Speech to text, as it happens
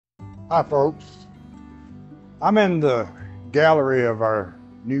Hi folks, I'm in the gallery of our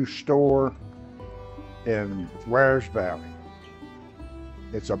new store in Wares Valley.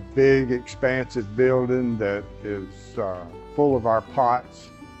 It's a big, expansive building that is full of our pots.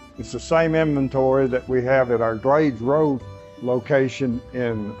 It's the same inventory that we have at our Glades Road location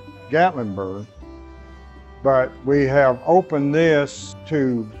in Gatlinburg, but we have opened this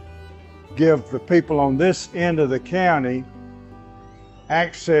to give the people on this end of the county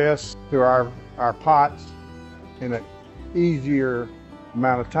access to our pots in an easier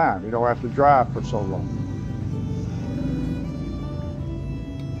amount of time. You don't have to drive for so long.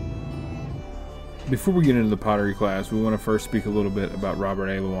 Before we get into the pottery class, we want to first speak a little bit about Robert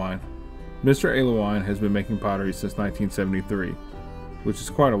Alewine. Mr. Alewine has been making pottery since 1973, which is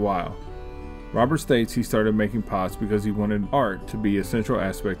quite a while. Robert states he started making pots because he wanted art to be a central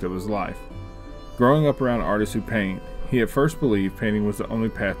aspect of his life. Growing up around artists who paint, he at first believed painting was the only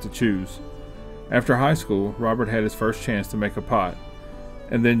path to choose. After high school, Robert had his first chance to make a pot,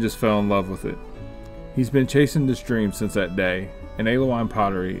 and then just fell in love with it. He's been chasing this dream since that day, and Alewine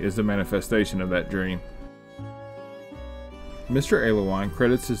Pottery is the manifestation of that dream. Mr. Alewine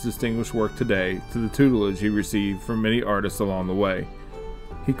credits his distinguished work today to the tutelage he received from many artists along the way.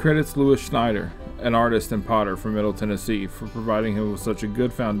 He credits Louis Schneider, an artist and potter from Middle Tennessee, for providing him with such a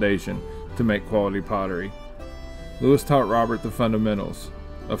good foundation to make quality pottery. Louis taught Robert the fundamentals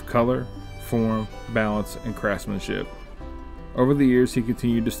of color, form, balance, and craftsmanship. Over the years, he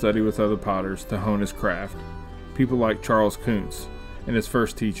continued to study with other potters to hone his craft, people like Charles Kuntz and his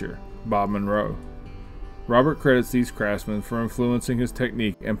first teacher, Bob Monroe. Robert credits these craftsmen for influencing his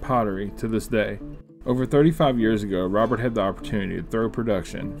technique and pottery to this day. Over 35 years ago, Robert had the opportunity to throw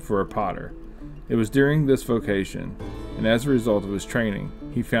production for a potter. It was during this vocation, and as a result of his training,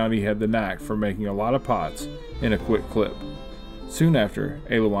 he found he had the knack for making a lot of pots in a quick clip. Soon after,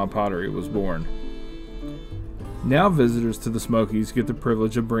 Alewine Pottery was born. Now visitors to the Smokies get the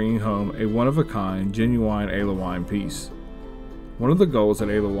privilege of bringing home a one-of-a-kind, genuine Alewine piece. One of the goals at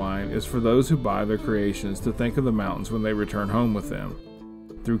Alewine is for those who buy their creations to think of the mountains when they return home with them.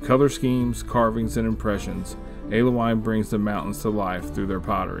 Through color schemes, carvings, and impressions, Alewine brings the mountains to life through their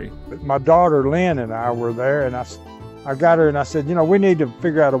pottery. My daughter Lynn and I were there, and I got her and I said, you know, we need to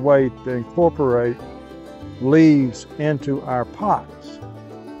figure out a way to incorporate leaves into our pots.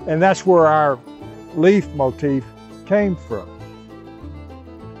 And that's where our leaf motif came from.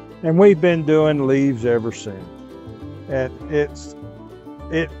 And we've been doing leaves ever since. And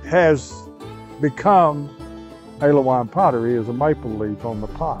it has become Alewine Pottery is a maple leaf on the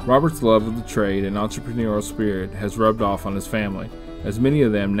pot. Robert's love of the trade and entrepreneurial spirit has rubbed off on his family, as many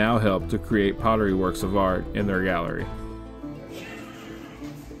of them now help to create pottery works of art in their gallery.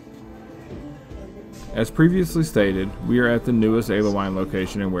 As previously stated, we are at the newest Alewine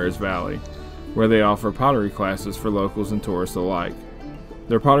location in Wares Valley, where they offer pottery classes for locals and tourists alike.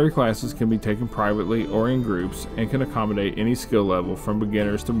 Their pottery classes can be taken privately or in groups and can accommodate any skill level from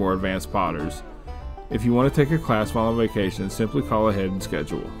beginners to more advanced potters. If you want to take a class while on vacation, simply call ahead and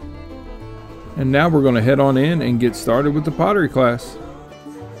schedule. And now we're going to head on in and get started with the pottery class.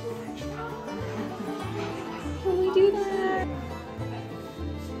 Can we do that?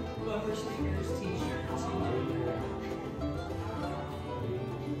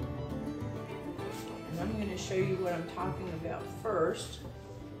 And I'm going to show you what I'm talking about first.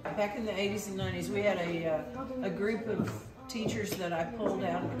 Back in the 80s and 90s, we had a group of teachers that I pulled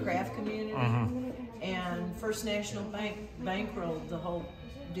out of the craft community, and First National Bank bankrolled the whole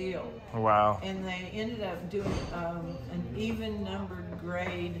deal. Wow. And they ended up doing an even numbered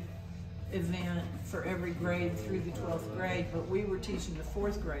grade event for every grade through the 12th grade, but we were teaching the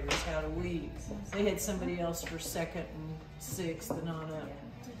 4th graders how to weave. They had somebody else for 2nd and 6th and on up.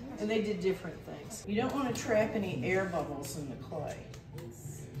 And they did different things. You don't want to trap any air bubbles in the clay.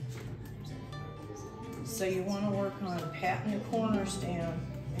 So you want to work on patting the corners down,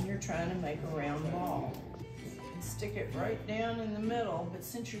 and you're trying to make a round ball. And stick it right down in the middle, but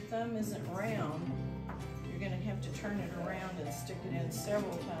since your thumb isn't round, you're going to have to turn it around and stick it in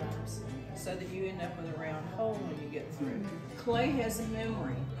several times so that you end up with a round hole when you get through. Clay has a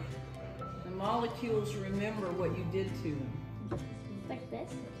memory. The molecules remember what you did to them. Like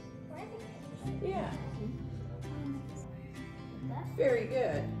this? Yeah. Very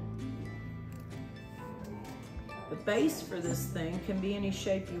good. The base for this thing can be any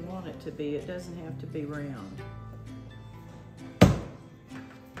shape you want it to be. It doesn't have to be round.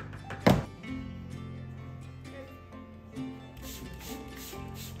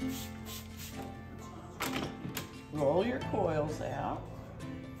 Roll your coils out.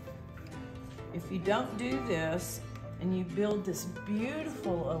 If you don't do this, and you build this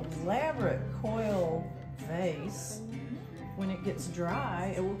beautiful, elaborate coil vase. When it gets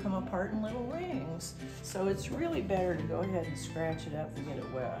dry, it will come apart in little rings. So it's really better to go ahead and scratch it up and get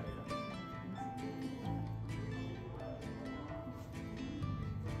it wet.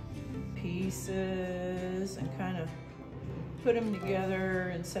 Pieces and kind of put them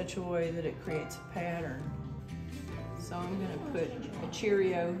together in such a way that it creates a pattern. So I'm going to put a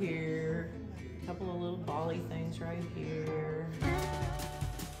Cheerio here, a couple of little bally things right here.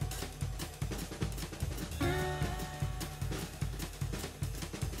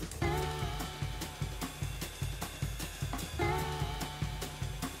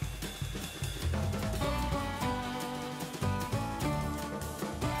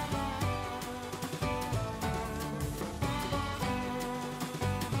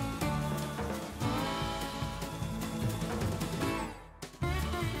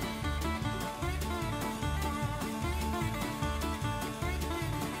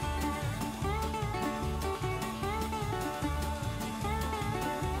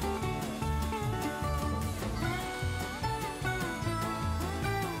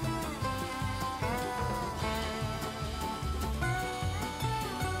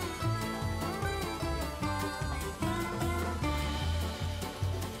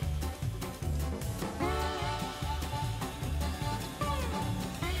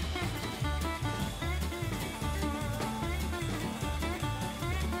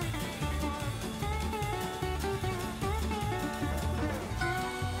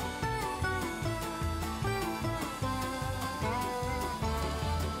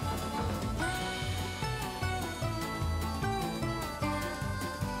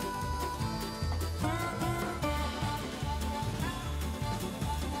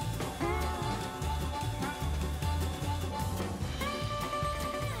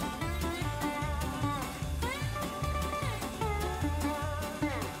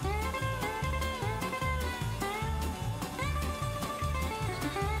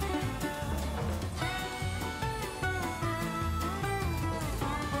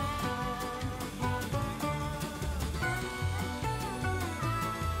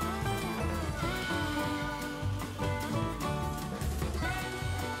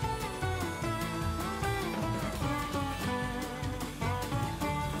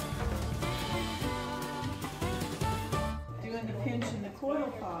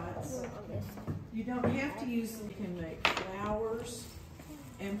 Coil pots, you don't have to use them. You can make flowers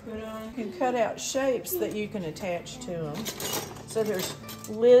and put on. You can cut out shapes that you can attach to them. So there's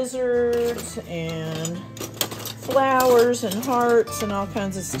lizards and flowers and hearts and all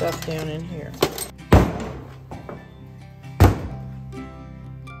kinds of stuff down in here.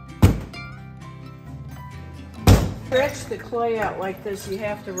 Stretch the clay out like this. You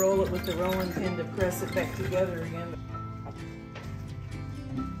have to roll it with the rolling pin to press it back together again.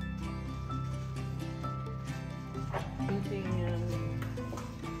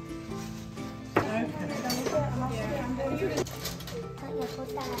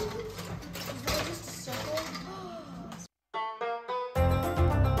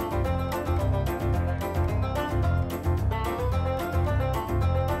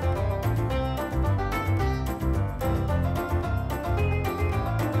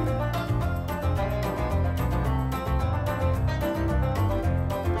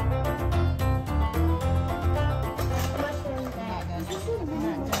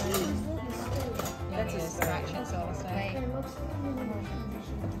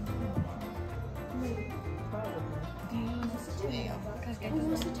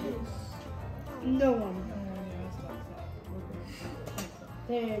 No one.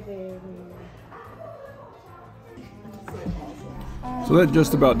 So that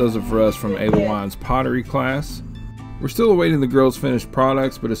just about does it for us from Alewine's pottery class. We're still awaiting the girls' finished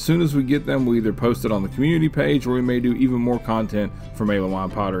products, but as soon as we get them, we'll either post it on the community page or we may do even more content from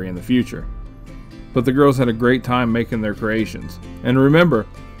Alewine Pottery in the future. But the girls had a great time making their creations. And remember,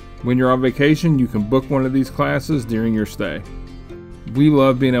 when you're on vacation, you can book one of these classes during your stay. We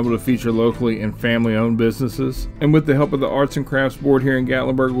love being able to feature locally and family-owned businesses, and with the help of the Arts and Crafts Board here in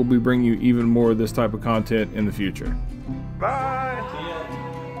Gatlinburg, we'll be bringing you even more of this type of content in the future. Bye!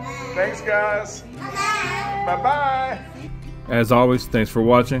 Thanks, guys! Bye-bye! As always, thanks for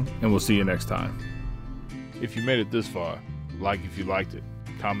watching, and we'll see you next time. If you made it this far, like if you liked it,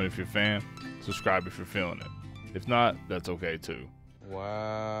 comment if you're a fan, subscribe if you're feeling it. If not, that's okay too.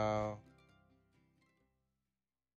 Wow.